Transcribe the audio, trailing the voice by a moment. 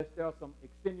There are some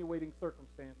extenuating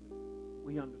circumstances.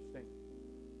 We understand.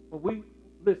 But we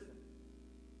listen.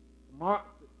 Tomorrow,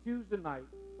 Tuesday night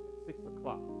at 6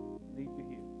 o'clock. Need you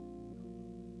here.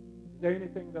 Is there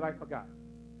anything that I forgot?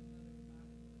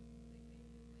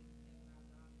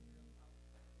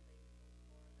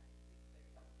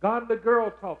 Godly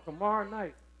Girl Talk tomorrow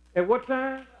night. At what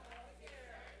time?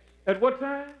 At what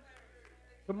time?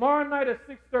 Tomorrow night at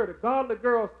 6:30. Godly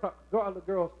Girls Talk. Godly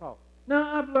Girls Talk.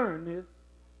 Now, I've learned this.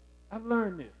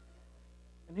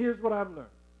 And here's what I've learned.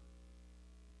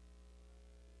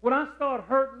 When I start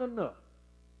hurting enough,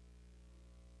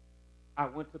 I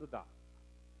went to the doctor.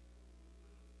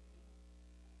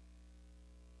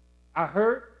 I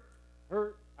hurt.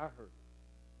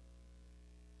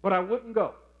 But I wouldn't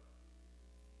go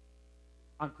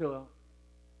until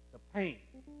the pain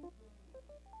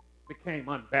became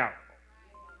unbearable.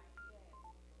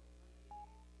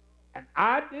 And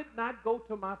I did not go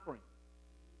to my friend.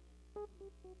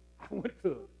 I went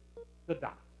to the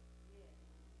doctor.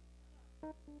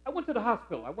 I went to the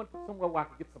hospital. I went to somewhere where I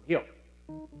could get some help.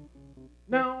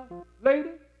 Now,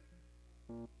 ladies,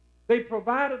 they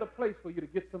provided a place for you to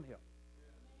get some help.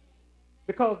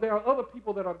 Because there are other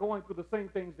people that are going through the same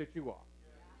things that you are.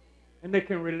 And they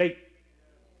can relate.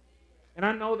 And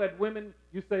I know that women,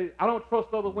 you say, I don't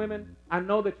trust other women. I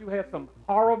know that you had some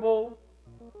horrible,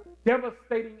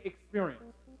 devastating experience.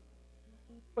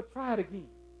 But try it again.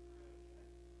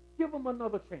 Give them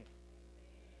another chance.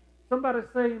 Somebody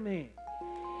say amen.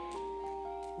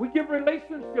 We give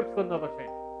relationships another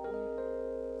chance.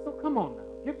 So come on now.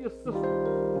 Give your sister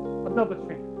another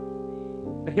chance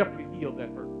to help you heal that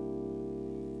hurt.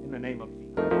 In the name of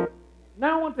Jesus.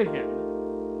 Now unto him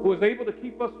who is able to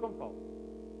keep us from falling.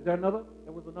 Is there another?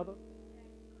 There was another?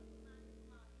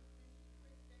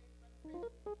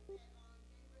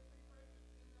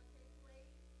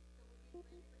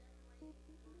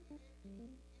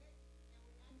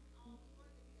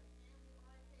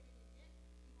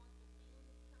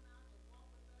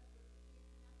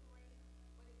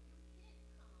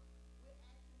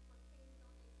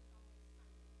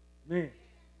 Man.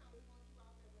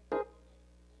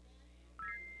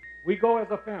 We go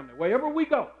as a family. Wherever we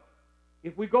go.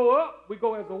 If we go up, we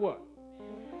go as a what?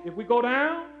 If we go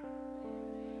down,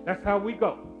 that's how we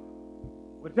go.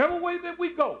 Whichever way that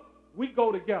we go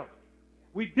together.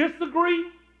 We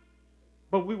disagree,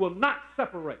 but we will not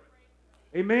separate.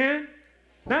 Amen?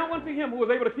 Now unto him who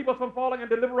is able to keep us from falling and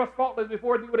deliver us faultless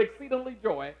before thee with exceedingly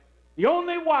joy, the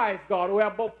only wise God who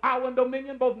have both power and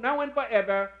dominion, both now and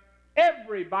forever.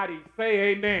 Everybody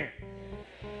say amen.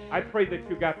 I pray that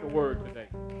you got the word today.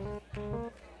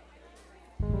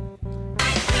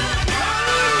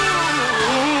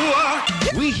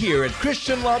 We here at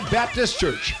Christian Love Baptist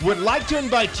Church would like to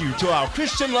invite you to our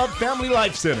Christian Love Family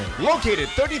Life Center, located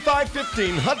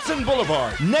 3515 Hudson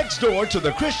Boulevard, next door to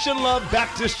the Christian Love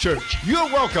Baptist Church. You're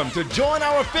welcome to join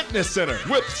our fitness center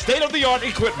with state-of-the-art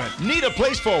equipment. Need a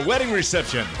place for a wedding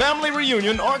reception, family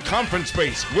reunion, or conference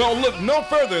space? Well, look no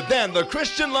further than the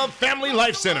Christian Love Family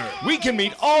Life Center. We can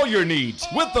meet all your needs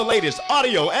with the latest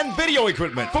audio and video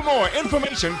equipment. For more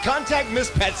information, contact Miss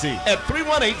Patsy at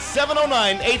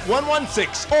 318-709-8116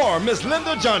 or Miss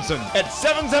Linda Johnson at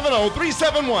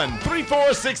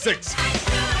 770-371-3466.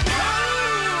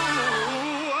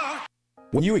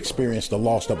 When you experience the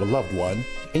loss of a loved one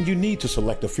and you need to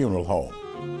select a funeral home,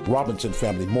 Robinson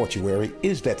Family Mortuary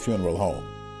is that funeral home.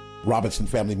 Robinson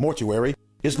Family Mortuary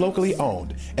is locally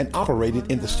owned and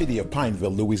operated in the city of Pineville,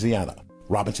 Louisiana.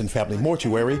 Robinson Family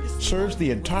Mortuary serves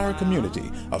the entire community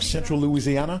of central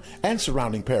Louisiana and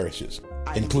surrounding parishes,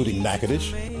 including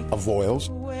Natchitoches, Avoyelles,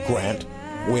 Grant,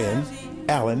 Wynne,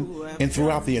 Allen, and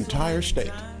throughout the entire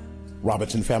state.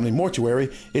 Robinson Family Mortuary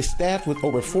is staffed with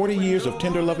over 40 years of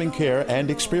tender loving care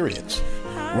and experience.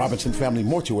 Robinson Family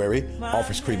Mortuary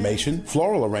offers cremation,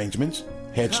 floral arrangements,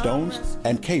 headstones,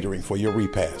 and catering for your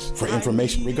repast. For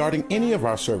information regarding any of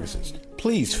our services,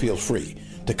 please feel free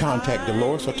to contact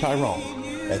Dolores or Tyrone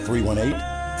at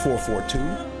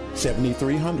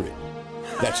 318-442-7300.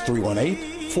 That's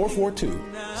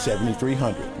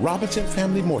 318-442-7300. Robinson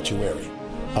Family Mortuary,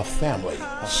 a family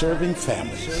serving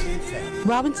families.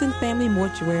 Robinson Family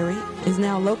Mortuary is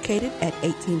now located at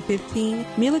 1815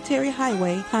 Military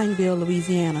Highway, Pineville,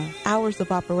 Louisiana. Hours of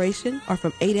operation are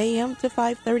from 8 a.m. to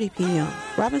 5:30 p.m.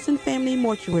 Robinson Family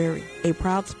Mortuary, a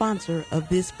proud sponsor of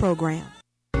this program.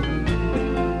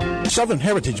 Southern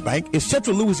Heritage Bank is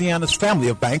Central Louisiana's family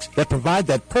of banks that provide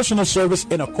that personal service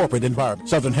in a corporate environment.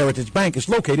 Southern Heritage Bank is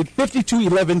located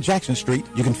 5211 Jackson Street.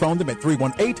 You can phone them at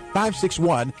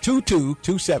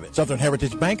 318-561-2227. Southern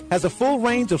Heritage Bank has a full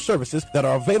range of services that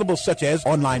are available, such as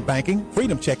online banking,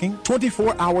 freedom checking,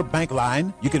 24-hour bank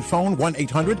line. You can phone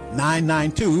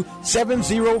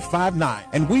 1-800-992-7059.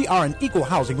 And we are an equal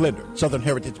housing lender. Southern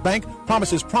Heritage Bank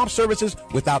promises prompt services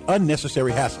without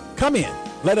unnecessary hassle. Come in.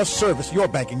 Let us service your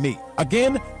banking need.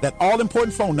 Again, that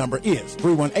all-important phone number is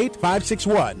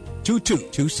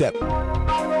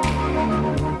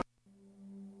 318-561-2227.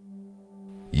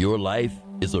 Your life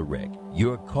is a wreck.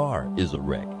 Your car is a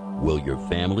wreck. Will your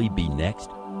family be next?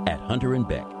 At Hunter &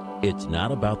 Beck, it's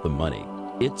not about the money.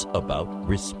 It's about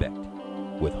respect.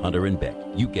 With Hunter & Beck,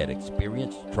 you get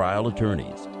experienced trial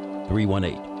attorneys.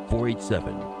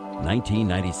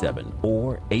 318-487-1997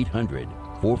 or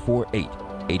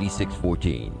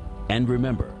 800-448-8614. And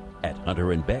remember, at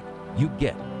Hunter & Beck, you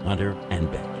get Hunter &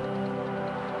 Beck.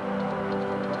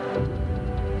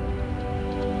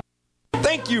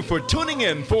 Thank you for tuning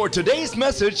in for today's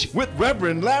message with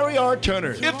Reverend Larry R.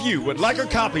 Turner. If you would like a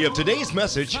copy of today's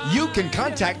message, you can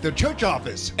contact the church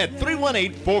office at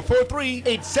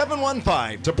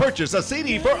 318-443-8715 to purchase a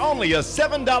CD for only a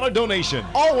 $7 donation.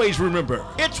 Always remember,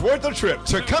 it's worth a trip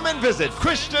to come and visit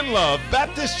Christian Love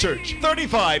Baptist Church,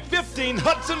 3515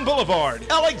 Hudson Boulevard,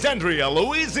 Alexandria,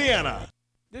 Louisiana.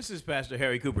 This is Pastor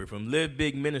Harry Cooper from Live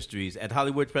Big Ministries at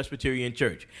Hollywood Presbyterian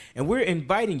Church, and we're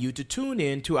inviting you to tune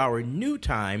in to our new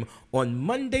time on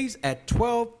Mondays at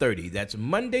 12:30. That's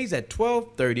Mondays at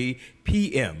 12:30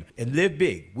 p.m. And Live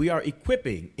Big, we are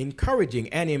equipping, encouraging,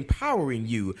 and empowering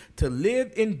you to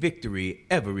live in victory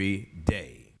every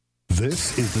day.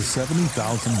 This is the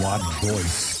 70,000-watt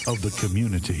voice of the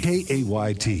community.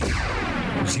 KAYT,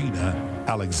 Gina,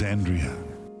 Alexandria.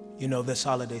 You know, this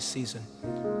holiday season,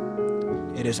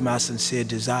 it is my sincere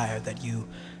desire that you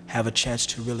have a chance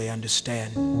to really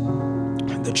understand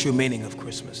the true meaning of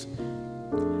Christmas.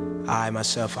 I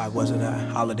wasn't a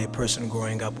holiday person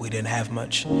growing up. We didn't have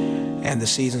much, and the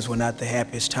seasons were not the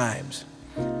happiest times.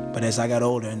 But as I got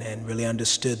older and really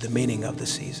understood the meaning of the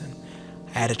season,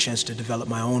 I had a chance to develop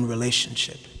my own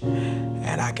relationship.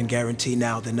 And I can guarantee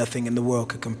now that nothing in the world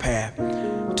could compare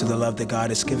to the love that God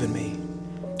has given me.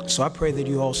 So I pray that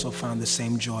you also found the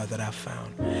same joy that I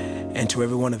found. And to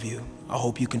every one of you, I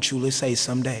hope you can truly say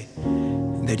someday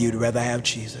that you'd rather have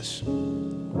Jesus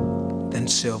than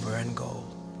silver and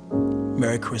gold.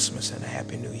 Merry Christmas and a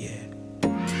Happy New Year.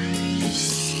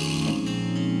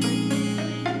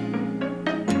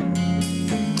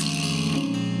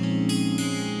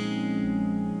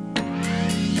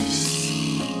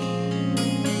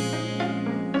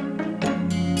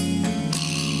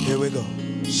 Here we go.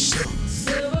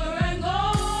 Silver and gold,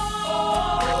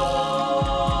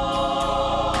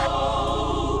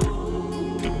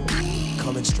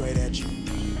 coming straight at you.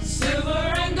 Silver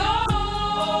and gold,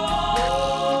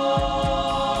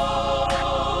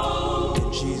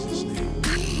 in Jesus' name.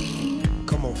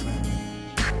 Come on, family.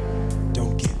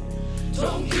 Don't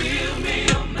give me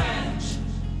a match.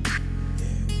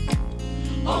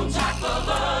 Yeah. On top of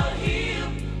a hill,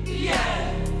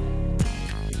 yeah.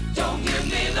 Don't give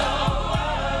me the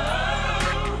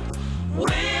world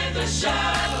with a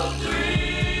shadow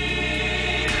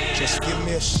thrill. Just give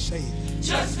me a Savior.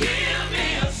 Just give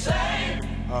me a Savior.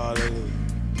 Hallelujah.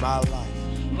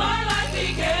 My life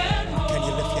he can hold. Can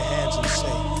you lift your hands and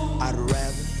say, I'd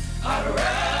rather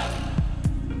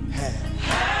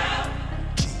have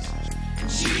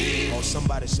Jesus. Oh,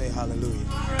 somebody say hallelujah.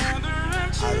 I'd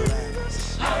rather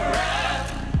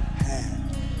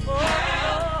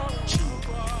have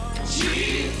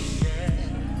Jesus.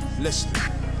 Listen,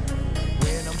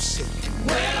 when I'm sick,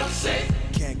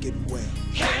 can't get well,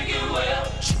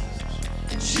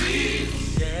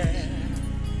 Jesus. Yeah.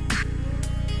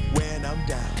 When I'm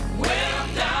down,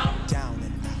 down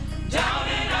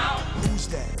and out, who's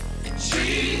that?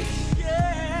 Jesus.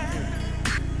 Yeah.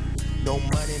 No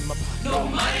money in my pocket,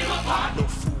 no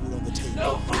food on the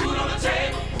table,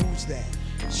 who's that?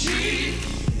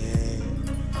 Jesus. Yeah.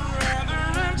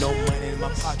 No money in my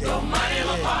pocket, no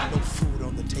food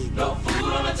on the table, but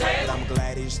I'm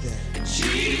glad he's there.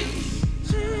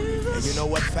 And you know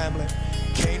what, family?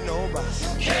 Can't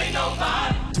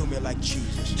nobody do me like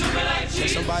Jesus. Can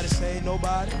somebody say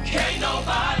nobody? Can't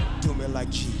nobody do me like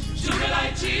Jesus.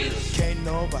 Can't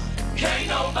nobody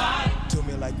do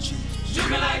me like Jesus.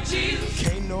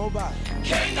 Can't nobody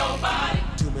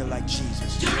do me like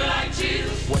Jesus.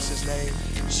 What's his name?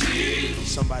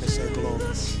 Jesus. Somebody say glory.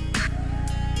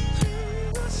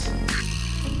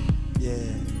 Yeah.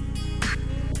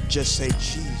 Just say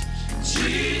Jesus.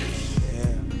 Yeah.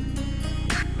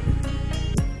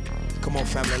 Come on,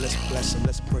 family, let's bless him,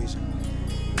 let's praise him.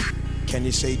 Can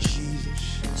you say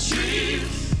Jesus?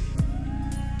 Jesus.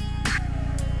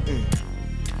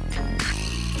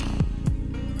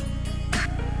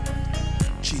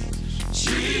 Jesus.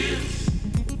 Jesus.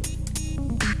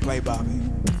 Play, Bobby.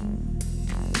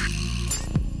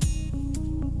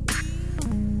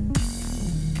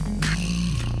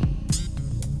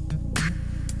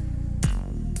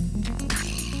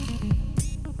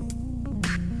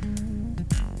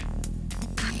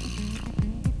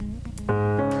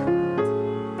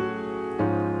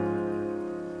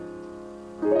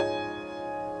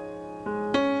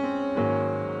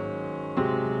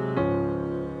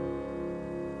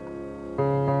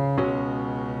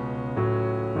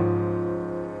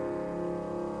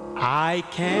 I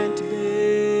can't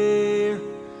bear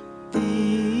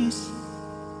these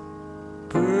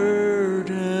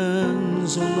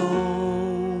burdens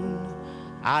alone.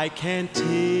 I can't take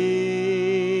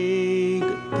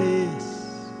this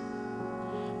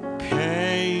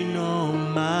pain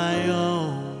on my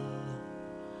own.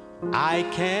 I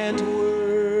can't worry.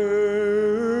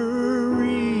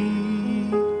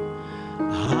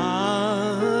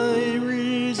 I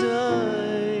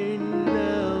resign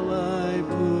now. I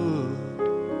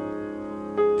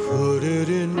put it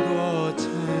in God's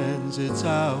hands. It's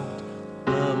out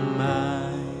of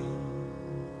mine.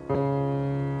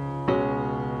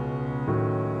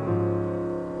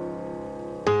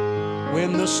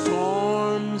 When the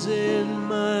storms in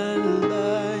my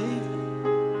life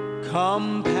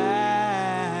come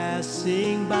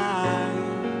passing by,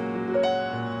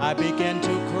 I began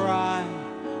to cry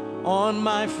on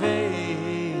my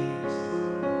face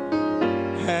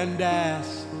and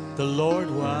ask the Lord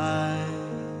why.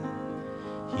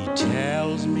 He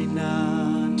tells me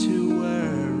not to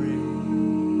worry.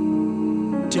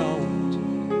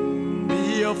 Don't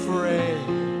be afraid.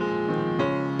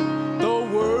 The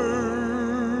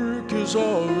work is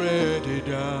already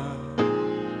done.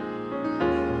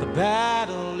 The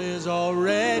battle is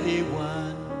already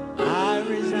won. I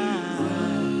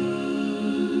resign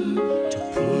to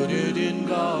put it in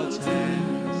God's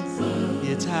hands.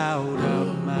 It's out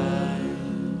of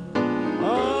mine.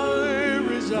 I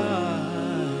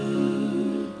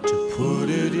resign to put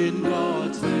it in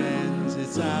God's hands.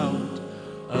 It's out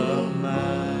of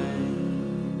mine.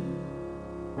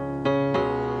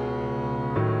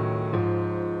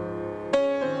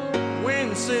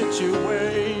 When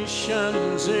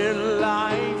situations in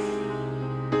life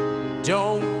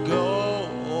don't go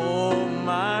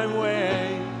my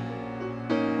way,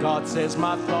 God says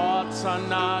my thoughts are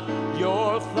not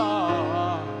your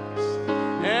thoughts,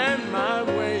 and my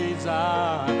ways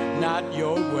are not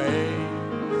your ways.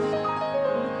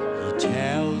 He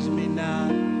tells me not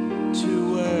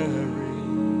to worry.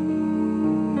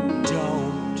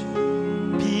 Don't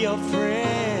be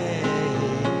afraid.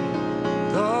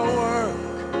 The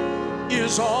work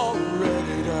is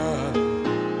already done.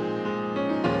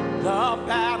 The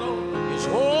battle is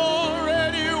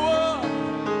already won.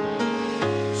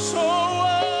 So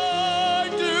why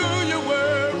do you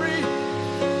worry?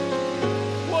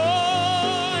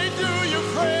 Why do you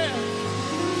fret?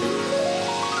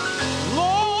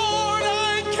 Lord,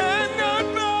 I cannot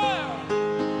bear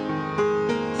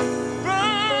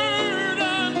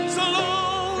burdens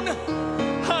alone.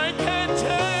 I can't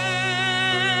take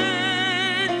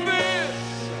this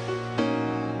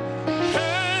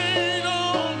pain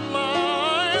on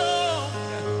my own.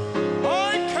 I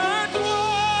can't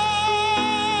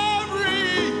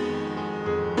worry.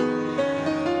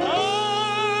 I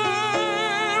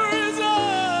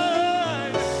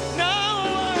resign. Now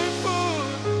I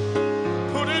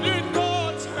put it in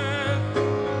God's hand.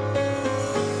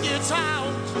 It's out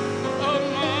of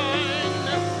mine.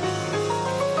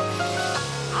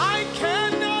 I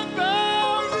cannot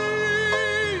bear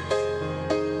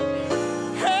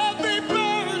heavy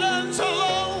burdens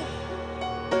alone.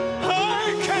 I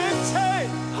can't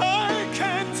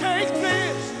take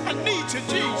this. I need you,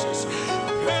 Jesus.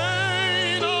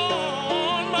 Pain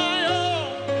on my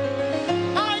own.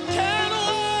 I can't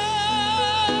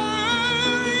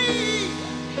worry.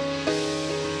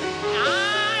 I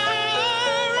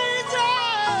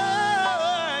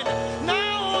resign.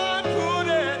 Now I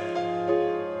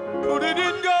put it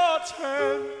in God's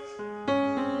hands.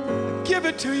 Give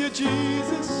it to you,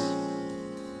 Jesus.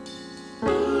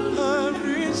 I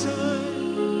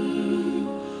resign.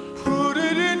 Put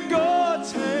it in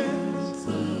God's hands.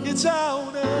 It's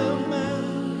out of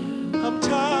mine. I'm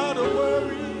tired of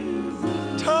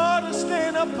worrying. Tired of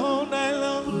staying up all night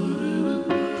long.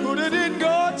 Put it in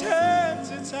God's hands.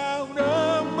 It's out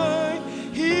of mine.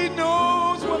 He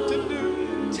knows what to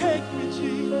do. Take me,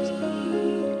 Jesus.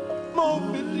 Come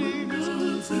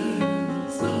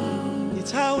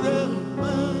that's out of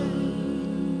mind.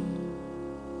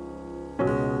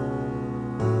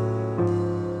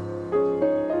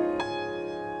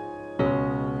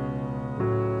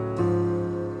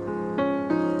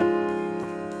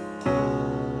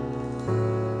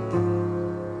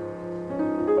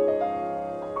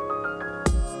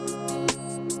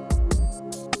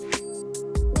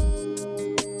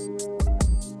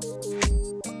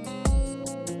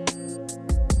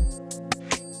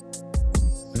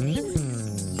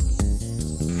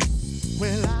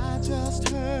 Well, I just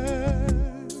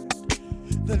heard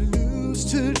the news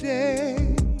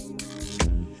today.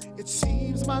 It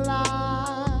seems my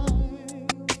life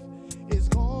is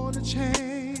going to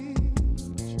change.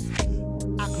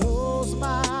 I close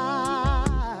my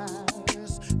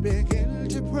eyes, begin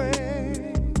to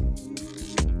pray.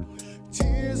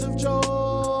 Tears of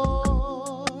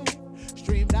joy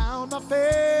stream down my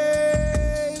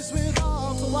face with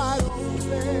arms wide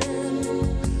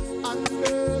open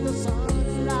under the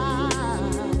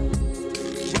sunlight.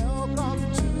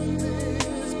 Welcome to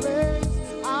this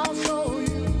place. I'll show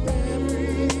you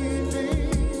everything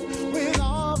with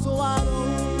arms wide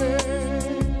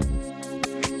open.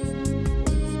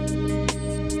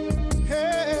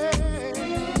 Hey,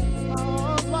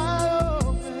 arms wide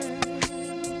open.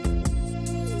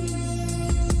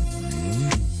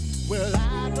 Well,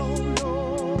 I don't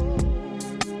know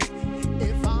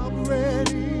if I'm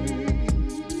ready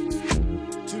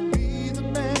to be the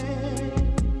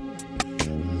man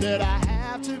that I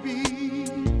have to be.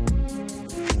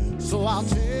 So I'll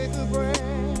take a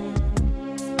breath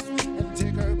and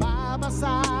take her by my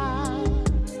side.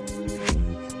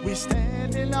 We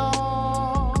stand in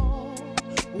awe.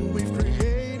 We've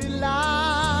created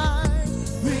life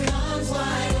with arms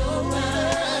wide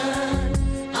open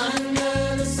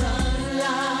under the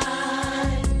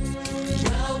sunlight.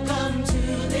 Welcome to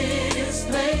this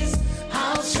place.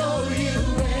 I'll show you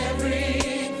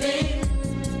everything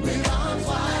with arms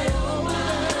wide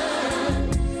open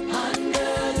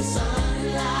under the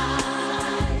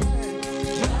sunlight.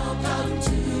 Welcome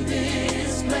to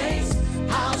this place.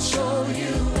 I'll show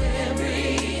you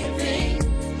everything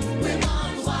with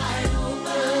arms wide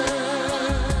open.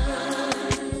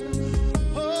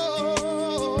 Oh,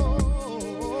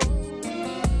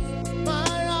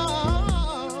 my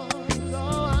arms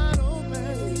are wide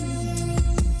open.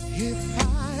 If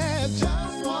I had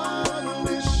just one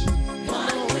wish,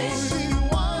 only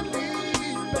one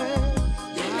need,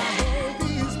 I hope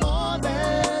he's more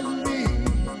than me.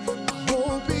 I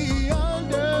hope he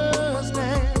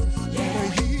understands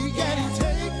that he can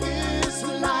take this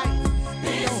life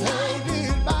and hold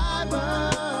it by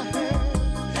the hand.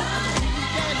 He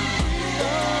can free the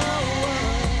world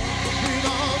with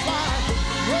arms wide open.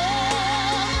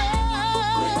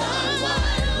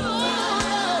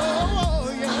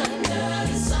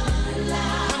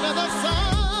 Under the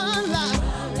sunlight.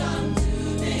 Welcome to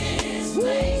this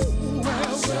place.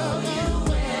 I'll show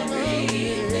you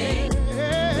everything.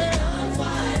 With arms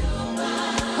wide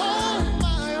open. Hold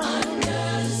my arms.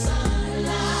 Under the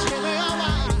sunlight. They are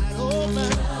wide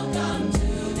open. Welcome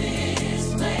to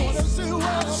this place.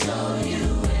 I'll show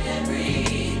you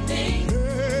everything.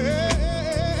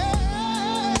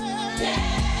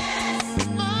 Yes,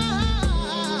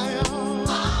 my arms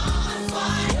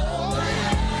wide open.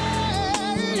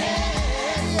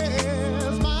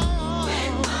 Yes, my arms.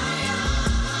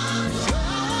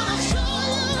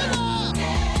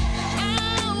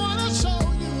 I wanna show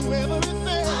you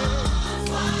everything.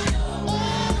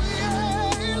 Oh,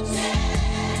 yes.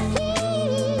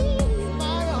 Ooh,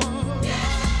 my arms.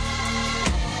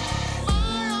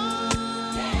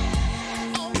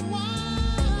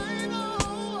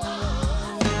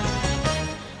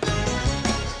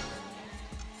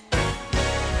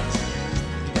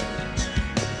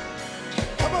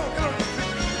 Come on, come on.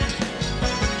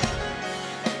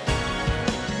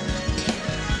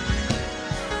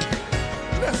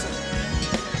 Listen,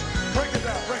 break it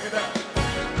down, break it down.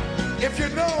 If you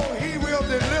know he will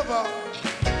deliver,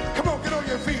 come on, get on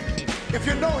your feet. If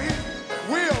you know he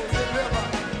will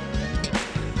deliver,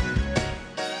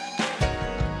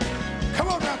 come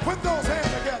on now, put those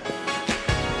hands together.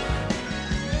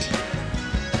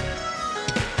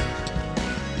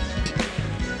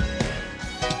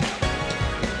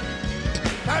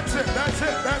 That's it, that's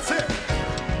it, that's it.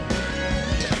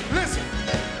 Listen,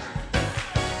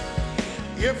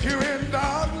 if you're in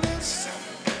darkness,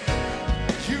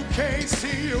 you can't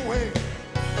see your way.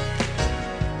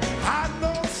 I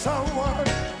know someone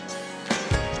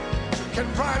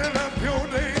can brighten up your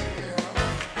day.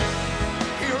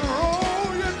 He'll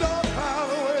roll your dark cloud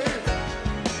away,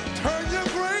 turn your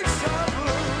gray side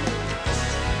blue.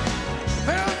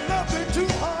 There's nothing too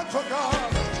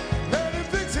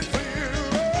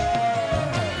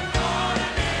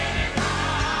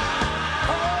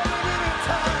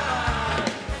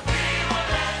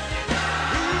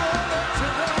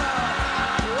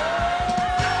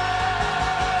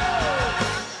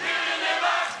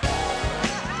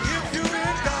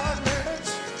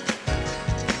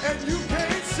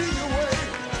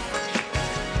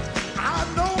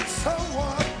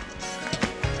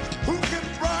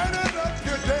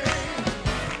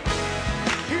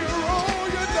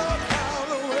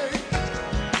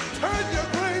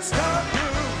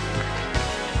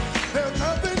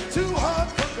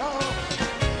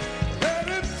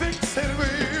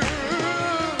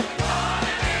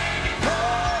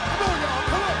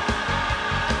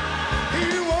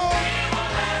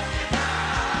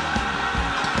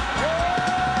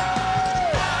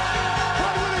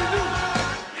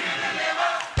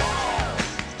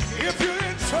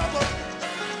trouble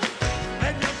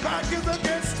and your back is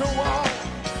against the wall.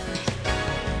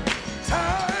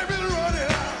 Time is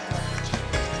running out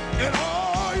and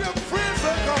all your friends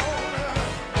are gone.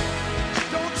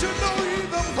 Don't you know he's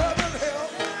the present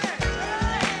help?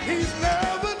 He's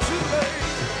never too late.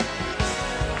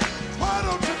 Why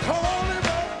don't you call him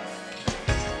up?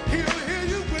 He'll hear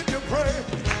you when you pray.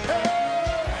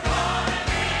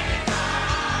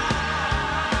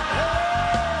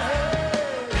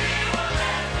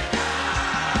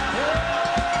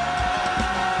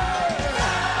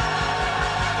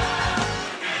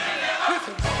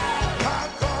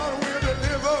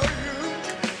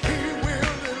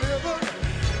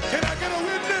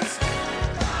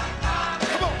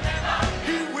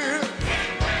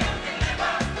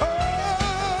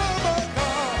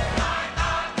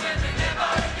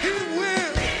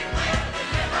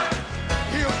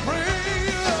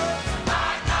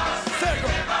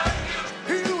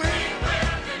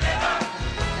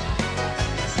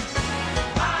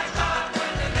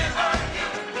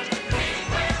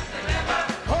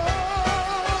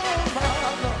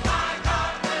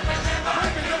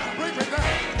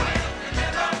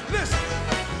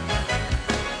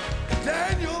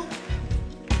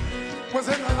 Was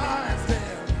in the lion's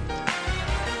den.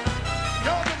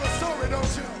 Y'all know the story,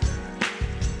 don't you?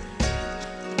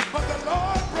 But the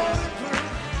Lord brought him through.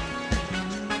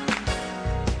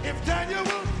 If Daniel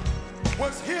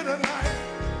was here tonight,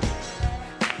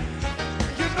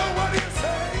 you know what he'd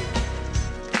say?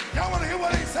 Y'all want to hear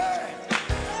what he said?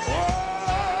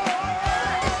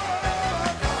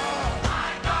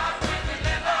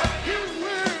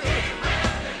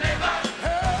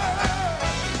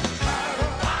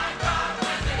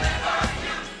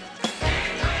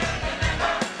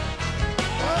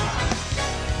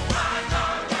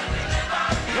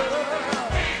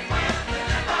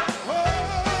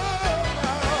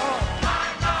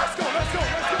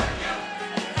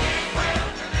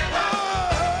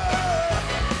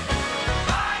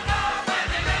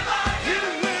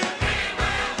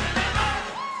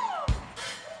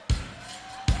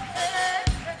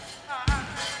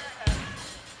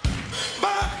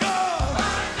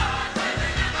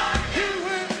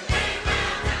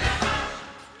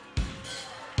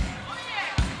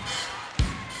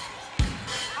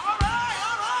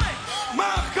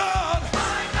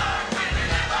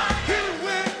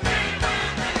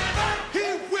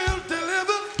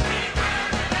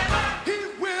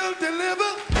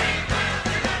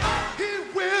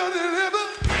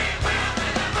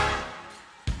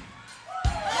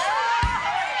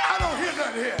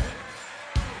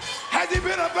 Has he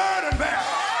been a burden bearer?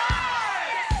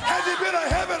 Has he been a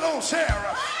heavy load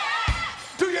sharer?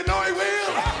 Do you know he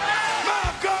will?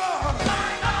 My God,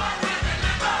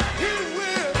 he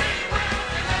will.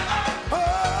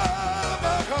 Oh,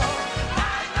 my God.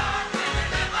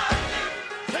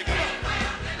 Take it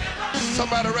up.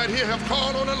 Somebody right here have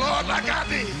called on the Lord like I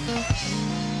did.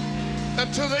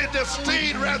 Until they just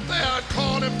stayed right there and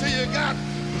called him till you got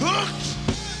hooked.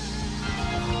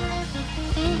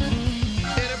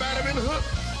 Anybody been hooked?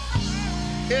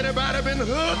 Anybody been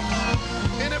hooked?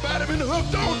 Anybody been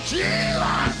hooked on Jesus?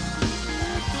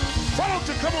 Why don't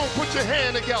you come on, put your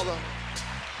hand together.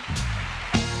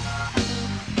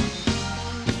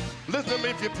 Listen to me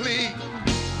if you please.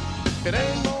 It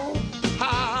ain't no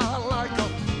high like a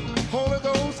Holy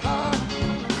Ghost high.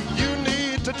 You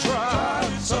need to try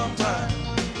it sometime.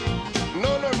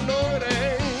 No, no, no, it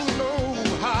ain't no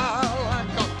high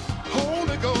like a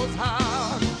Holy Ghost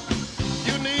high.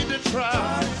 You need to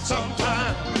try it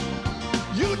sometime.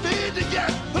 You need to get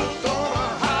hooked on a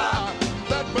high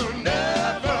that will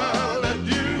never let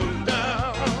you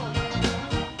down.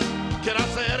 Can I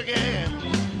say it again?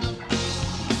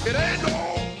 It ain't no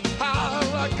high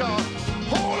like a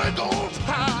Holy Ghost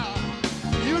high.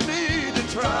 You need to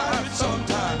try it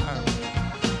sometime.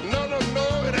 No, no, no,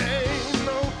 it ain't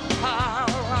no high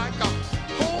like a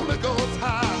Holy Ghost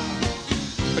high.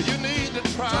 You need to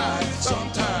try it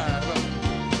sometime.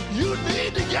 You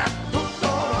need to get hooked on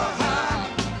a high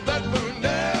that will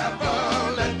never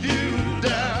let you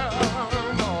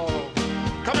down. No.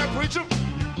 Come here, preacher.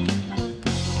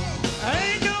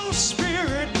 Ain't no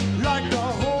spirit like the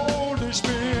Holy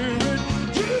Spirit.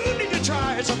 You need to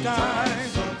try it sometime.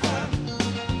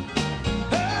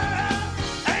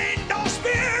 Ain't no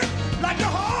spirit like the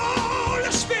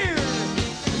Holy Spirit.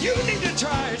 You need to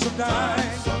try it sometime.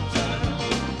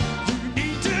 You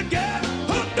need to get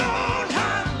hooked on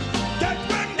high that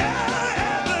will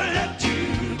never let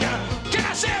you down. Can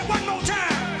I say it one more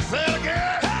time? Say it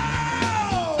again.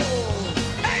 Oh,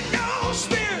 ain't no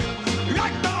spirit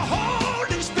like the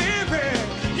Holy Spirit.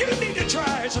 You need to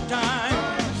try it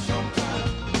sometime.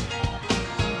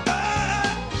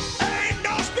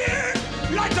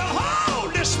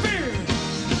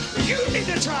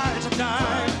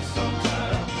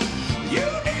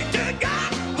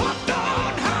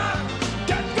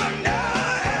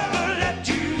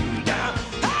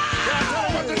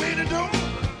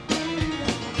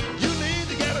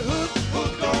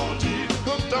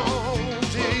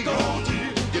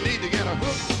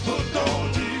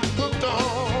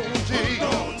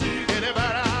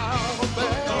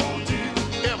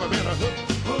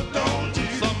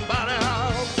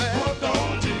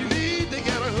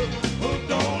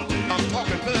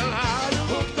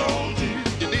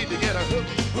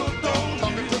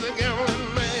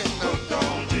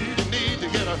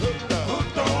 hooked up.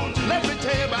 Hooked on Jesus. Let me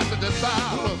tell you about the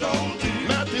disciples. Hooked on Jesus.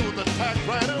 Matthew was a tax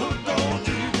writer. Hooked on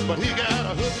Jesus. But he got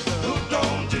a hooked up. Hooked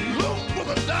on Jesus. Luke was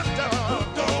a doctor.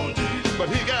 Hooked on Jesus. But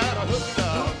he got a hooked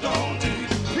up. Hooked on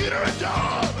Jesus. Peter and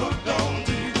John. Hooked on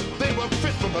Jesus. They were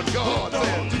fit for the God.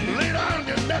 Said, lay down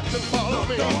your nets and follow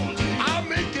me. I'll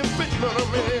make you fit for the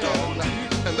man.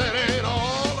 And that ain't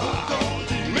all.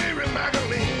 Mary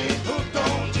Magdalene.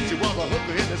 She was a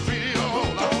hooker in the street.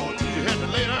 She had to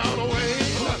lay down away.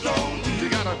 She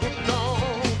got a hooked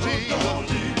on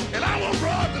Jesus. And I want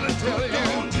Roger to tell you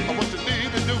what you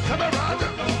need to do. Come on, Roger.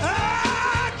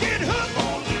 Get hooked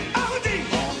on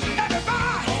Jesus.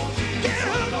 Everybody, get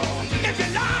hooked. If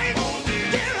you're lying,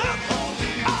 get hooked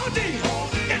on Jesus.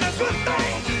 It's a good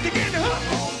thing to get hooked.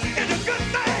 It's a good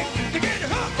thing to get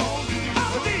hooked on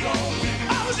Jesus.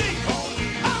 On Jesus.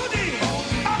 On Jesus.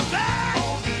 I'm glad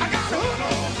I got a hook.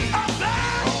 I'm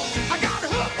glad I got a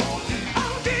hook on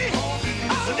Jesus.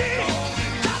 On Jesus.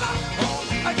 Come on,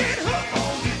 I get hooked.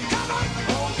 Come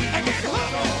on, I get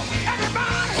hooked.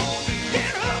 Everybody,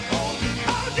 get hooked on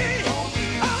Jesus.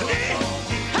 On Jesus.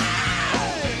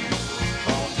 Hey!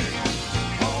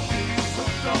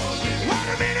 Wait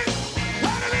a minute.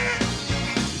 Wait a minute.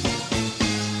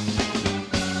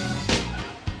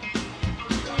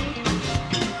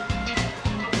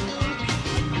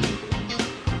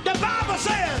 The Bible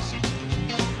says,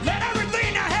 let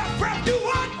everything that have breath do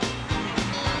what?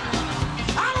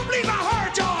 I don't believe I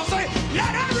heard y'all say,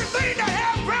 let everything that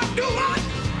have breath do what?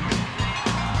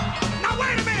 Now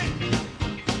wait a minute.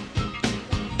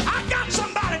 I got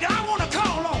somebody that I want to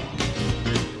call on.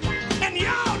 And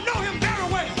y'all know him very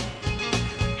well.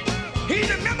 He's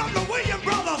a member of the Williams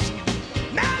Brothers.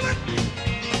 Melvin,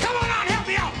 come on out and help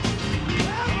me out.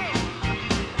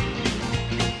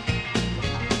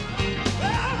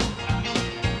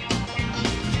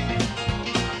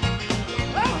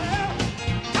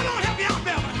 Come on, help me out,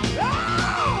 Melvin.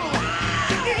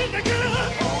 You need to get a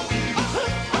hook. A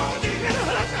hook on Jesus. Get a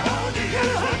hook on Jesus. Get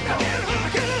a hook on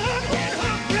Jesus. Get a hook. Get a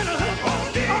hook. Get a hook on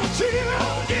Jesus.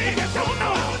 If you don't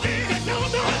know, if you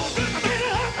don't know, get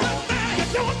a hook on Jesus. If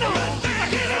you don't know,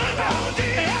 get a hook on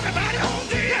Jesus. Everybody on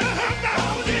Jesus. Get a hook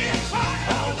on Jesus.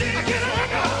 Get a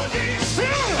hook on Jesus.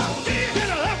 Sinner. Get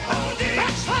a hook on Jesus.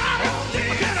 Backslider.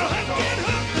 Get a hook. Get a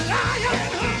hook. Liar.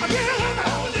 Get a hook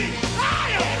on Jesus.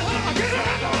 Liar. Get a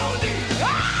hook on Jesus.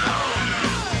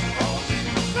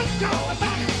 Let's go.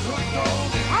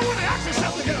 I want to ask you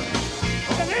something here.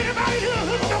 Is anybody here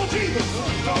hooked on Jesus?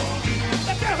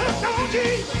 If they're hooked on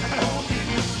Jesus,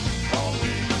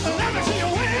 let me see you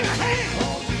wave a hand.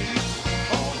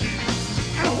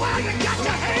 And while you got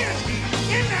your hands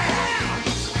in the air,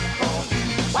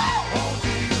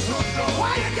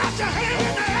 while you got your hand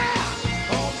in the air,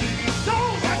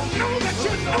 those that know that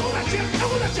you know that you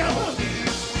know that you're hooked,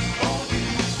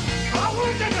 I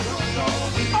want you to,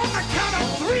 on the count of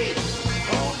 3,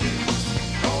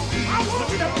 I want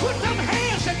you to put them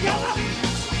hands together,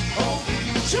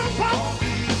 jump up,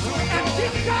 and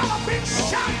give God a big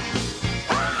shout.